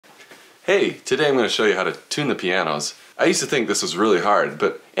Hey, today I'm going to show you how to tune the pianos. I used to think this was really hard,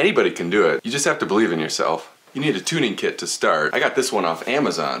 but anybody can do it. You just have to believe in yourself. You need a tuning kit to start. I got this one off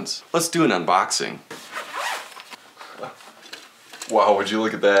Amazon's. Let's do an unboxing. Wow, would you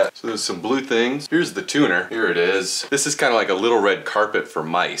look at that? So there's some blue things. Here's the tuner. Here it is. This is kind of like a little red carpet for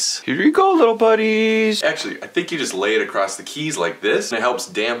mice. Here you go, little buddies. Actually, I think you just lay it across the keys like this, and it helps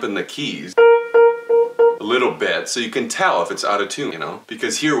dampen the keys a little bit, so you can tell if it's out of tune, you know?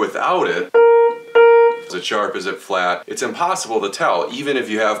 Because here without it, is it sharp, is it flat? It's impossible to tell, even if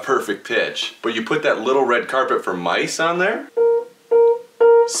you have perfect pitch. But you put that little red carpet for mice on there,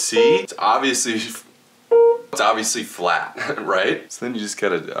 see? It's obviously flat, right? So then you just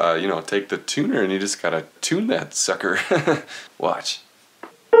gotta, you know, take the tuner and you just gotta tune that sucker. Watch.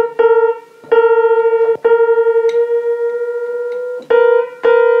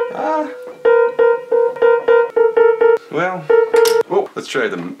 Well, whoa, let's try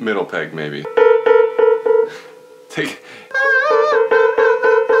the middle peg maybe.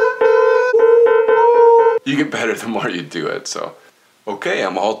 You get better the more you do it, so. Okay,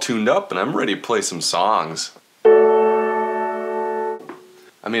 I'm all tuned up and I'm ready to play some songs. I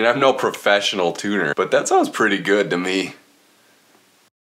mean, I'm no professional tuner, but that sounds pretty good to me.